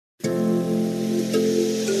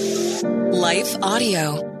Life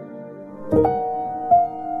Audio.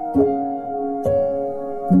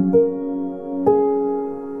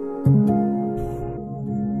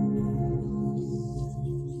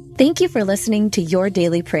 Thank you for listening to Your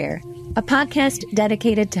Daily Prayer, a podcast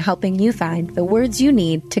dedicated to helping you find the words you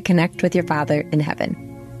need to connect with your Father in heaven.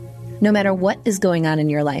 No matter what is going on in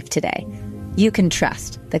your life today, you can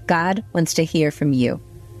trust that God wants to hear from you.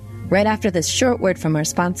 Right after this short word from our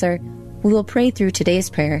sponsor, we will pray through today's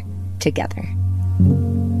prayer together.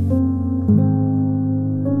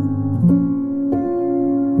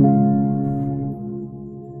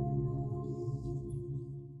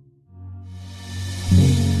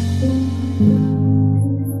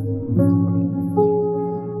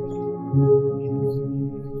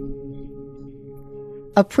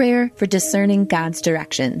 A prayer for discerning God's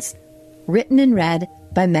directions, written and read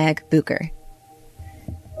by Meg Bucher.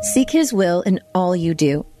 Seek His will in all you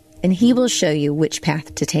do, and He will show you which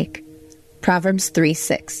path to take. Proverbs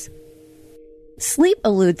 3:6. Sleep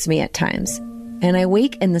eludes me at times, and I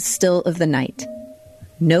wake in the still of the night.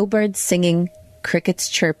 No birds singing, crickets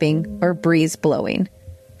chirping, or breeze blowing.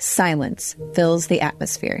 Silence fills the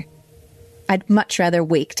atmosphere. I'd much rather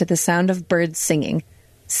wake to the sound of birds singing.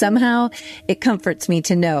 Somehow, it comforts me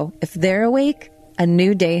to know if they're awake, a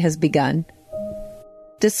new day has begun.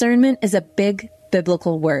 Discernment is a big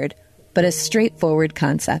biblical word, but a straightforward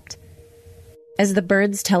concept. As the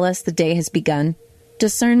birds tell us the day has begun,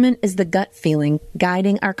 discernment is the gut feeling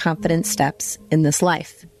guiding our confident steps in this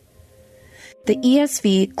life. The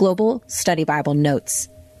ESV Global Study Bible notes,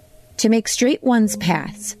 to make straight one's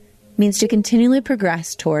paths means to continually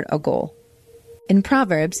progress toward a goal. In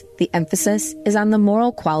Proverbs, the emphasis is on the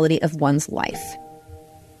moral quality of one's life.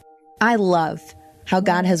 I love how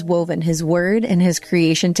God has woven His Word and His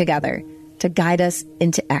creation together to guide us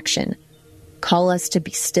into action, call us to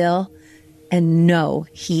be still, and know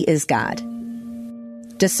He is God.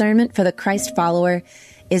 Discernment for the Christ follower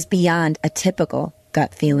is beyond a typical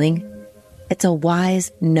gut feeling. It's a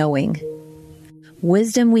wise knowing.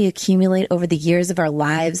 Wisdom we accumulate over the years of our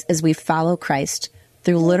lives as we follow Christ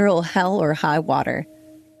through literal hell or high water.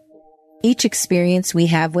 Each experience we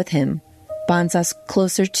have with Him bonds us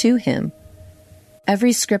closer to Him.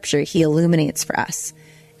 Every scripture He illuminates for us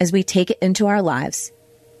as we take it into our lives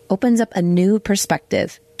opens up a new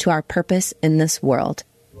perspective to our purpose in this world.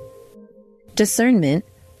 Discernment,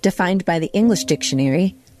 defined by the English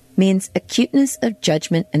dictionary, means acuteness of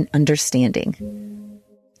judgment and understanding.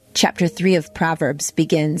 Chapter 3 of Proverbs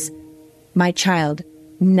begins, "My child,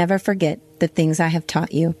 never forget the things I have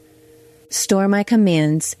taught you. Store my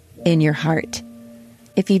commands in your heart.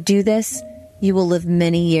 If you do this, you will live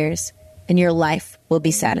many years, and your life will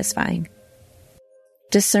be satisfying."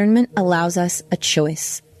 Discernment allows us a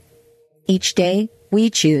choice. Each day, we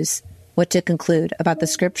choose what to conclude about the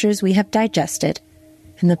scriptures we have digested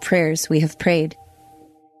and the prayers we have prayed.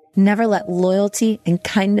 Never let loyalty and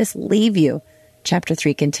kindness leave you, chapter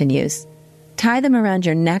 3 continues. Tie them around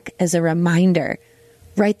your neck as a reminder.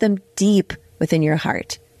 Write them deep within your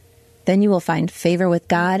heart. Then you will find favor with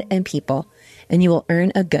God and people, and you will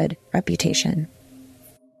earn a good reputation.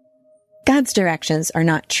 God's directions are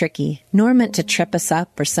not tricky, nor meant to trip us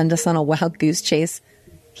up or send us on a wild goose chase.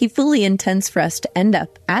 He fully intends for us to end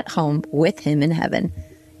up at home with Him in heaven,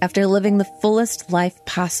 after living the fullest life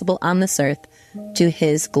possible on this earth to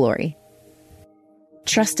His glory.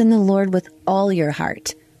 Trust in the Lord with all your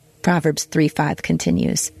heart, Proverbs 3:5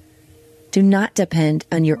 continues. Do not depend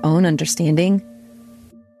on your own understanding.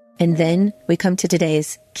 And then we come to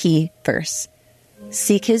today's key verse.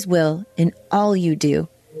 Seek His will in all you do,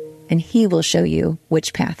 and He will show you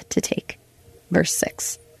which path to take. Verse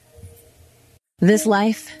 6. This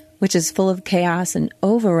life, which is full of chaos and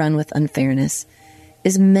overrun with unfairness,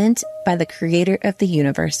 is meant by the Creator of the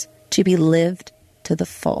universe to be lived to the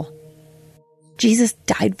full. Jesus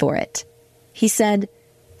died for it. He said,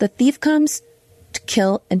 "The thief comes to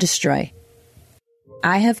kill and destroy.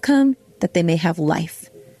 I have come that they may have life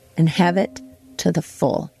and have it to the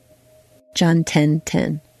full." John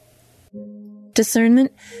 10:10.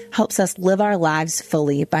 Discernment helps us live our lives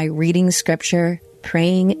fully by reading scripture,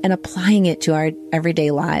 praying, and applying it to our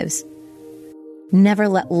everyday lives. Never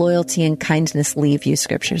let loyalty and kindness leave you,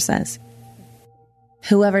 scripture says.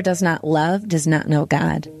 Whoever does not love does not know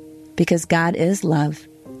God, because God is love,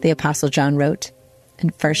 the Apostle John wrote in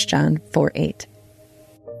 1 John 4:8.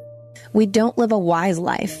 We don't live a wise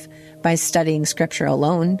life by studying scripture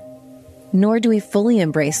alone, nor do we fully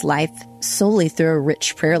embrace life solely through a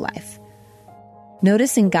rich prayer life.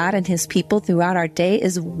 Noticing God and His people throughout our day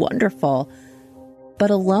is wonderful, but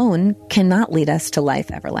alone cannot lead us to life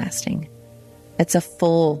everlasting. It's a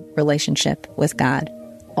full relationship with God,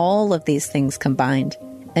 all of these things combined,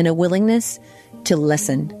 and a willingness to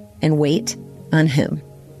listen and wait on Him.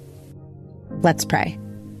 Let's pray.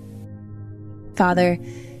 Father,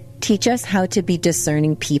 teach us how to be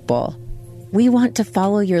discerning people. We want to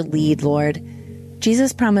follow your lead, Lord.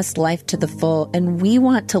 Jesus promised life to the full, and we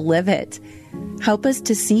want to live it. Help us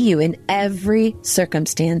to see you in every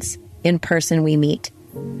circumstance in person we meet.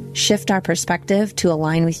 Shift our perspective to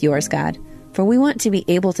align with yours, God, for we want to be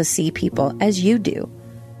able to see people as you do.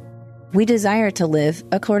 We desire to live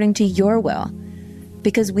according to your will,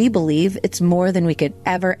 because we believe it's more than we could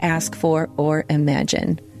ever ask for or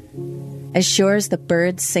imagine. As sure as the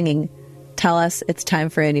birds singing tell us it's time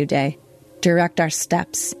for a new day, direct our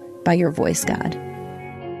steps by your voice, God.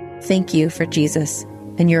 Thank you for Jesus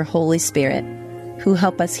and your Holy Spirit, who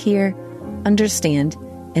help us hear, understand,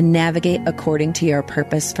 and navigate according to your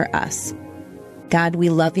purpose for us. God, we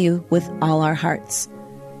love you with all our hearts.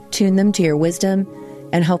 Tune them to your wisdom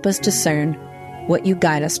and help us discern what you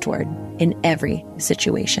guide us toward in every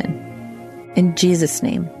situation. In Jesus'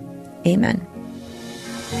 name, amen.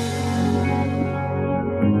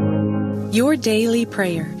 Your Daily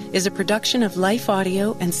Prayer is a production of Life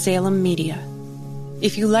Audio and Salem Media.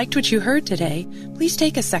 If you liked what you heard today, please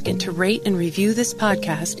take a second to rate and review this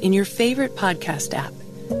podcast in your favorite podcast app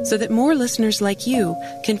so that more listeners like you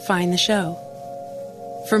can find the show.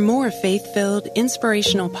 For more faith-filled,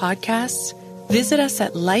 inspirational podcasts, visit us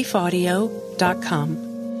at lifeaudio.com.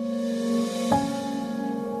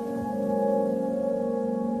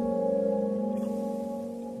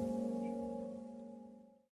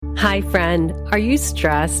 Hi, friend. Are you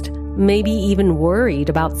stressed? Maybe even worried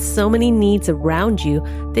about so many needs around you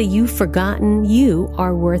that you've forgotten you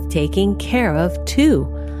are worth taking care of too?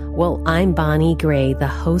 Well, I'm Bonnie Gray, the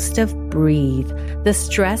host of Breathe, the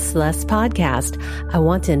Stress Less podcast. I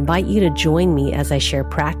want to invite you to join me as I share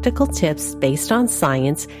practical tips based on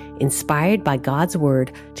science, inspired by God's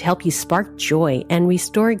Word, to help you spark joy and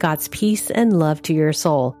restore God's peace and love to your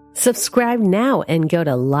soul. Subscribe now and go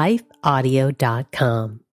to lifeaudio.com.